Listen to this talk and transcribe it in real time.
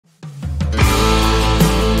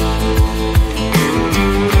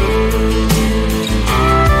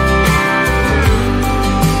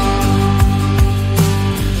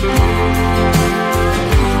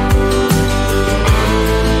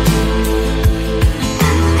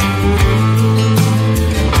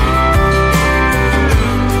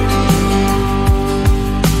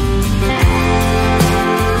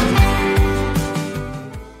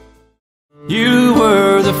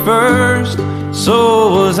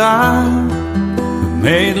I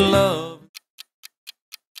made love.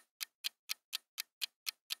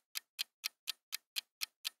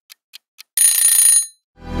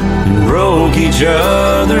 And broke each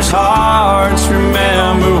other's hearts,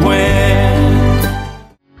 remember when?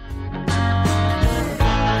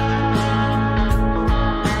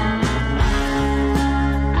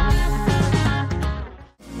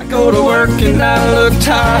 I go to work and I look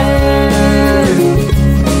tired.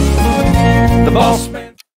 The boss man.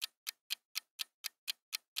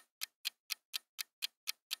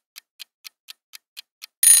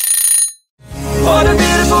 What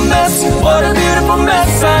a beautiful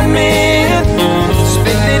mess I made.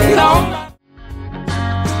 Spending all my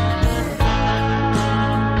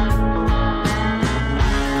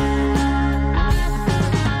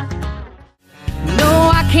No,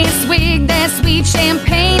 I can't swig that sweet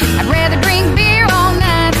champagne. I'd rather drink beer all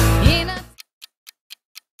night.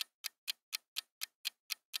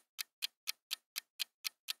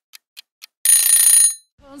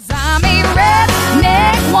 Cause I'm a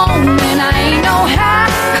redneck woman, I ain't no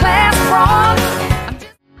high-class broad.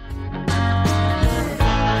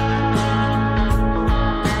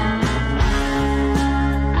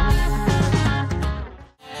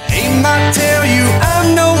 They might tell you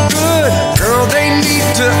I'm no good, girl, they need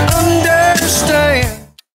to understand.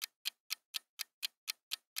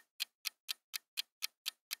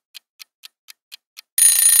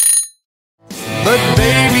 But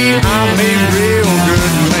baby, I'm a real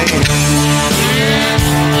good man.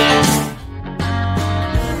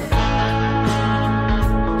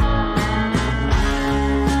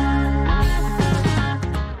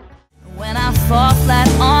 When I fall flat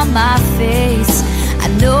on my face, I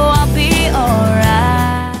know I'll be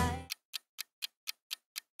alright.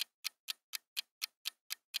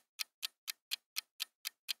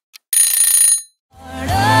 Part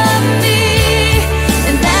of me,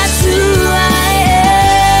 and that's who I am.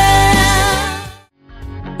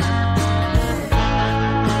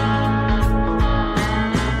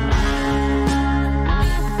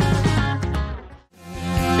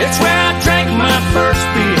 It's where I drank my first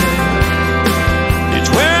beer. It's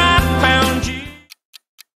where I found you.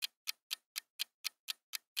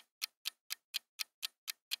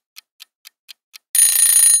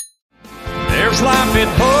 There's life at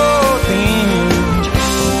both ends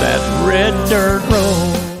of that red dirt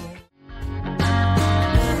road.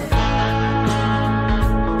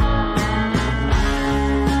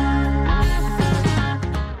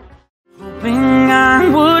 Hoping I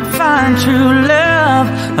would find true love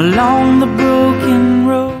along the broken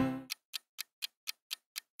road.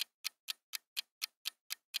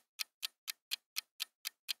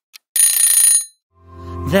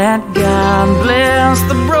 That God bless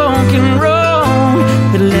the broken road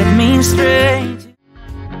that led me straight.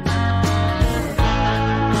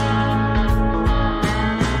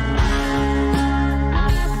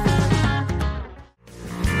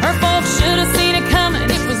 Her folks should have seen it coming,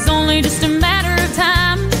 it was only just a matter of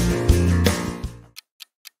time.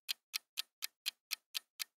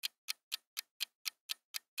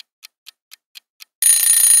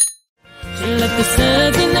 She left the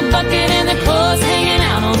suds in the bucket and the clothes hanging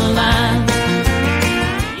out on the line.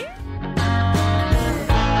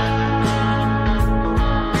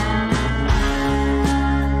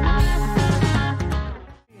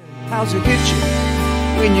 How's it hit you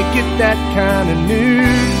when you get that kind of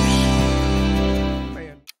news?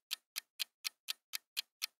 Man.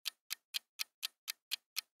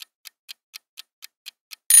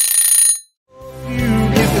 You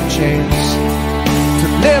get the chance to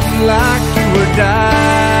live like you would die.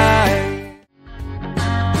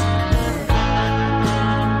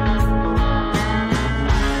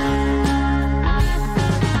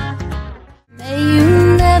 May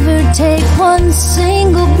you never take one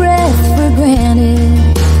single breath for granted.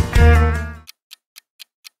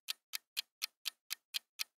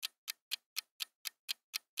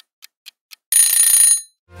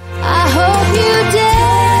 I hope you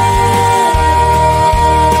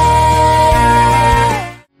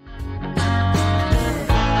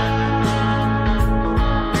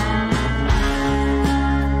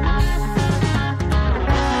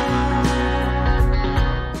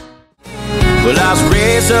Well, I was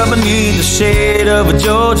raised up beneath the shade of a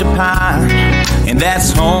Georgia pine, and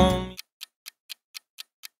that's home.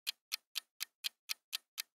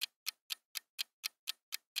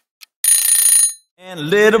 And a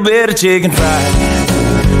little bit of chicken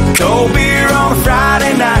fried, cold beer on a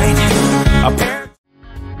Friday night.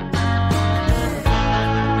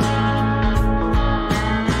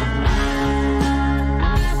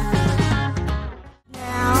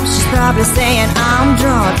 Now she's probably saying I'm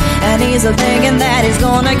drunk and and he's thinking that he's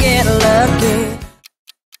gonna get lucky.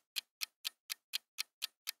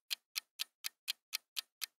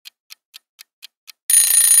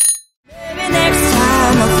 Maybe next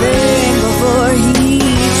time I'll think before he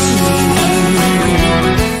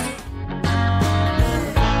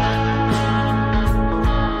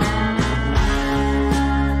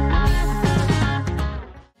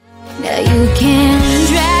now you can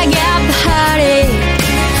drag out the heartache,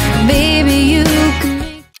 baby, you can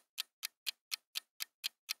make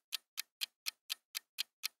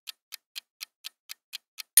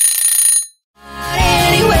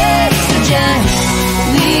anyway, so just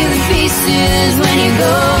leave the pieces when you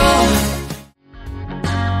go.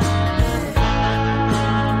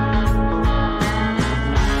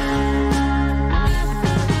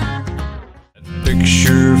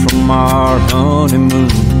 Picture from our honeymoon,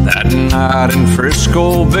 that night in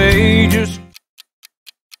Frisco Bay, just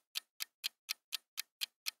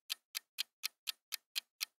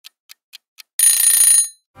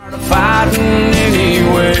fighting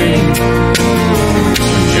anyway,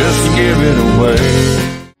 just give it away.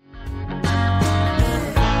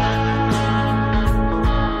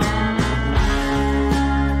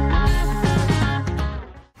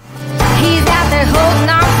 He's out there holding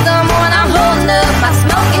on to someone, I'm holding up my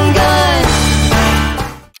smoking gun.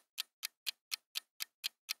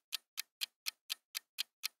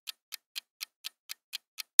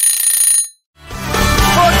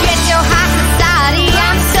 Forget your high society,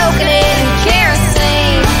 I'm soaking it in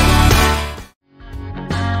kerosene.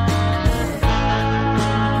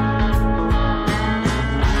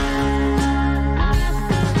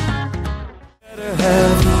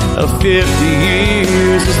 Of 50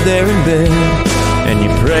 years is there in bed, and you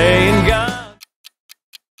pray in God.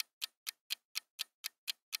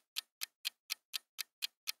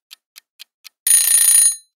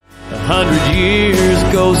 A 100 years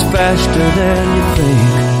goes faster than you think,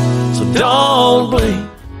 so don't blink.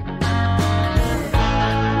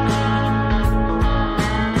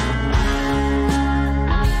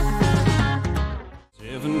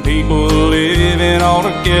 Seven people living all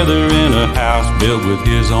together in a house built with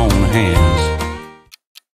his own hands.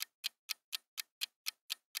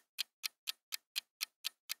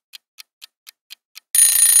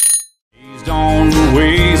 Based on the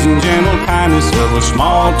ways and gentle kindness of a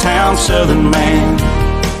small town southern man.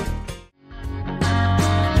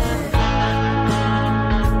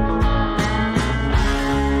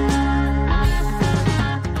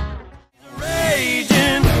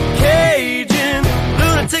 Raging, Cajun,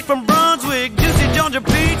 lunatic from Brunswick, juicy Georgia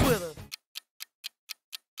Peach with us.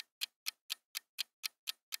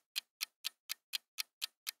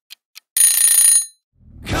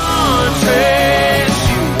 Contrast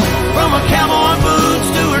you from a cowboy boots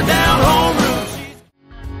to her down home roots.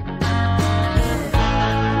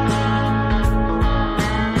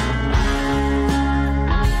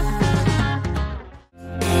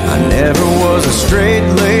 I never was a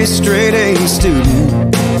straight-laced, straight-A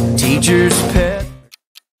student, teacher's pet.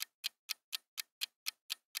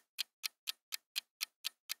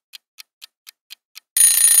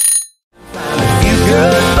 Find a few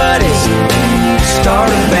good buddies, start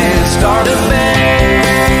a band, start a band.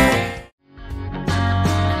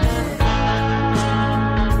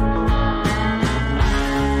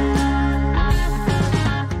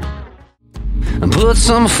 Put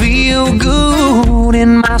some feel good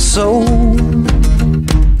in my soul.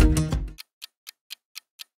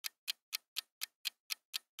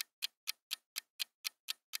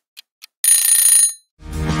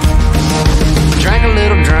 Drink a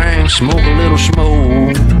little drink, smoke a little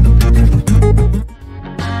smoke.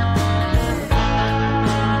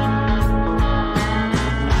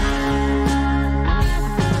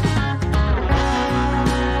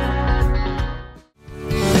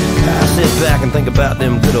 Sit back and think about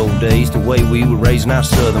them good old days, the way we were raised in our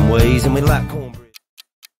southern ways, and we like cornbread.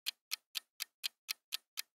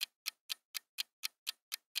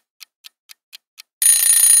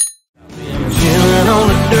 Chillin' on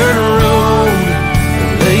a dirt road,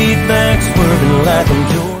 laid back swerving like I'm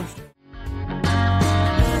George.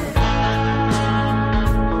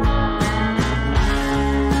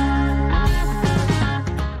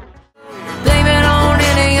 Blame it on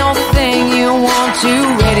any old thing you want to.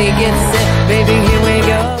 Ready, get set, baby, here we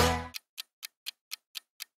go.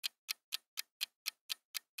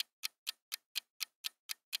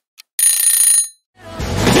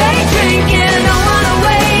 Day drinking, don't wanna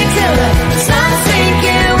wait till the sun's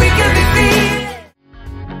sinking. We could be feeling.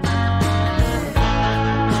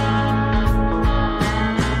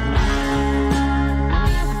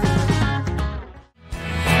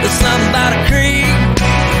 There's something about a creek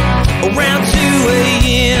around 2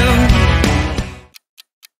 a.m.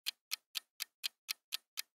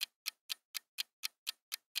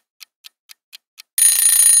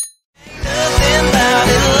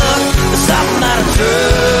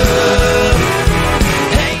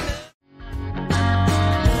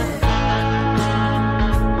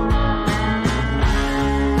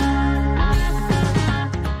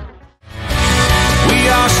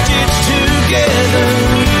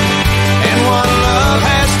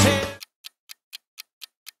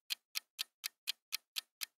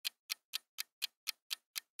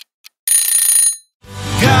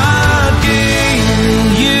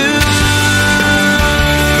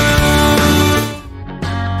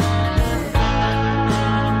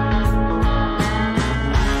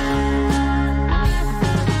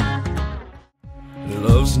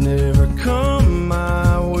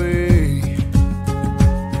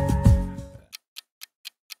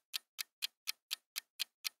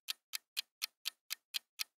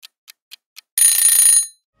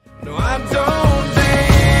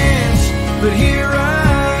 but here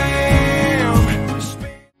I am.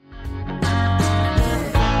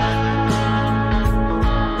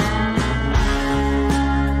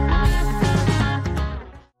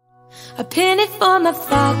 A penny for my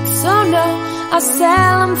thoughts, oh no, I'll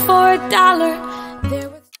sell them for $1. There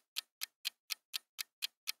was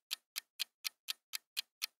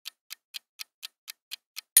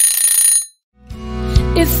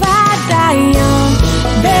if I die young,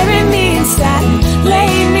 bury me in satin,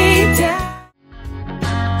 lay me down.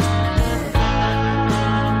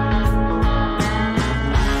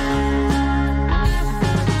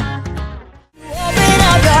 Open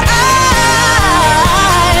up your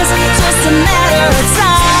eyes, just a matter of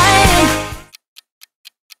time.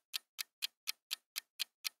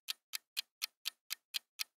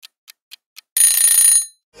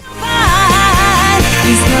 Fine.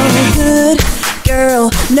 He's no good,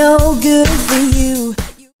 girl, no good for you.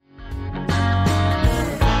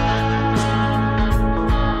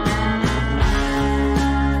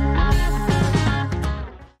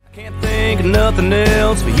 I can't think of nothing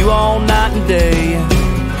else for you all night and day.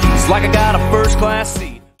 It's like I got a first-class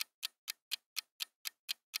seat.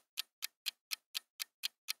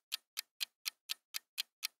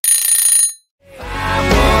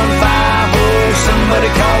 Somebody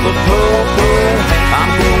call the po-po.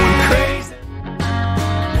 I'm going crazy.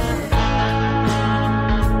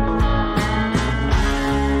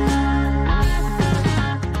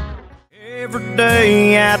 Every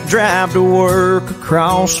day I drive to work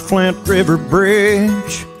across Flint River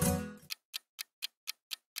Bridge.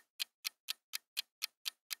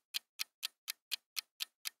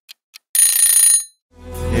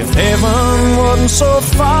 If heaven wasn't so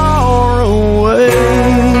far away,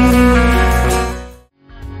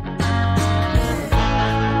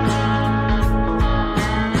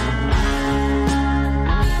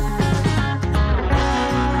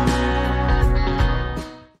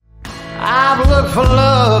 I've looked for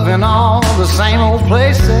love in all the same old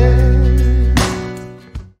places.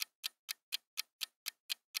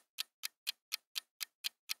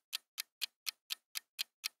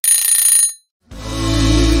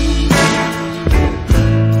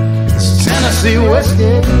 It's Tennessee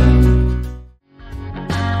whiskey.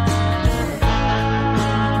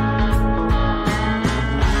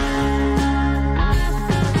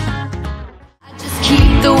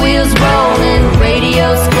 Keep the wheels rolling,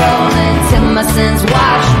 radio scrolling till my sins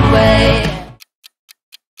wash away.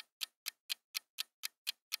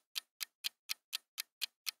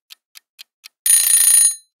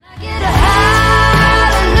 I get a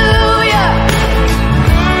hallelujah.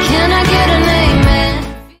 Can I get an amen?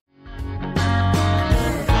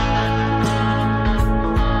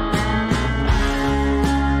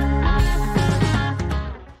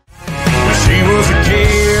 she was a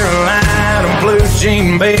Carolina blue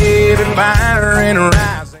jean baby, fire in her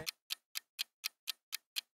eyes.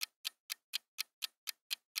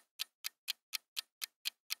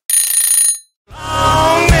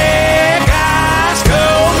 Long neck, ice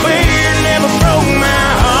cold beer never broke my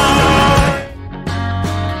heart.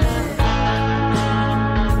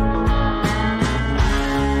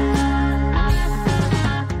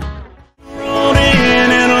 Rode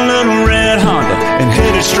in a little red Honda and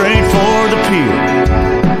headed straight for the pier.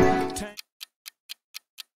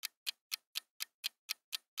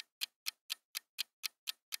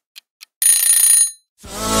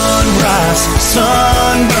 Sunrise,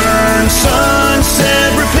 sunburn,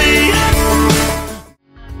 sunset, repeat.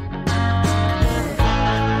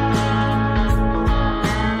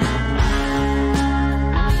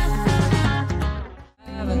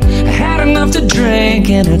 I had enough to drink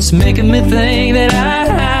and it's making me think that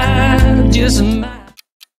I just might.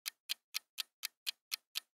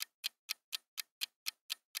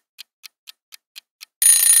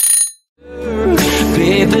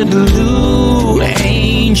 Baby blue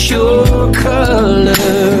ain't your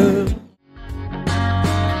color.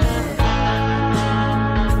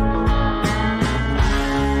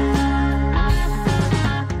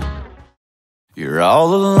 You're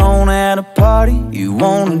all alone at a party. You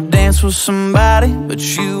wanna dance with somebody, but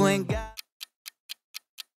you ain't got.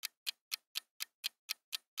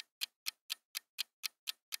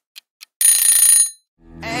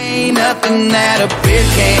 Ain't nothing that a beer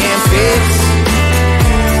can't fix.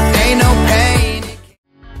 Ain't no pain.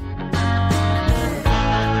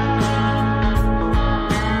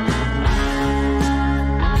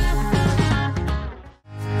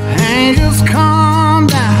 Angels come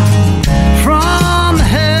down from the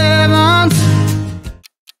heavens.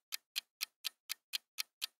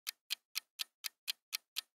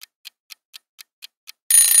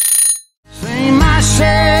 Sing my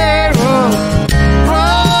share of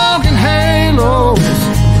broken hate.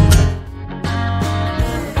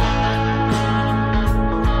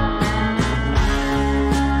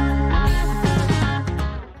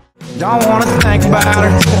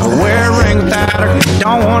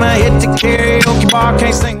 guitar,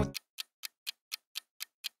 can't sing.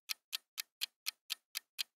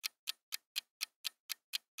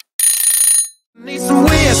 Need some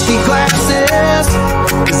whiskey glasses,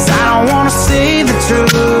 'cause I don't wanna see the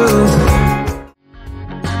truth.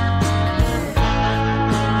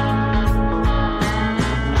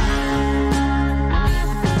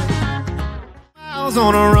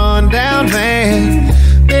 On a rundown van,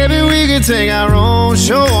 maybe we can take our own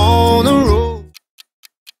show on the road.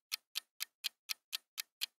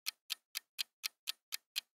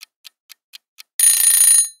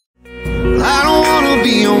 I don't wanna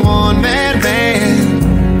be a one-man band.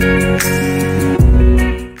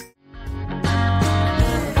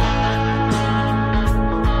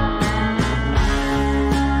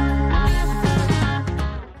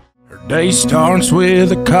 Her day starts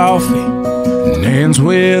with a coffee and ends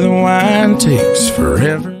with a wine, takes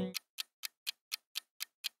forever.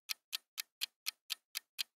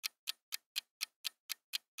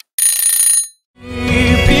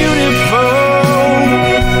 Beautiful,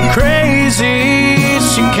 crazy,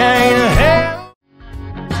 she can't help.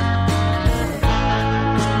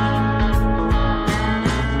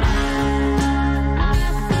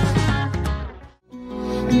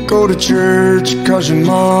 Go to church 'cause your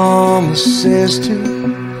mama says to.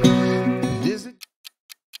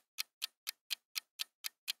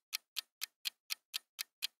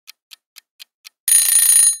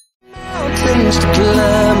 Mountains to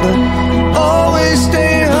climb, but always stay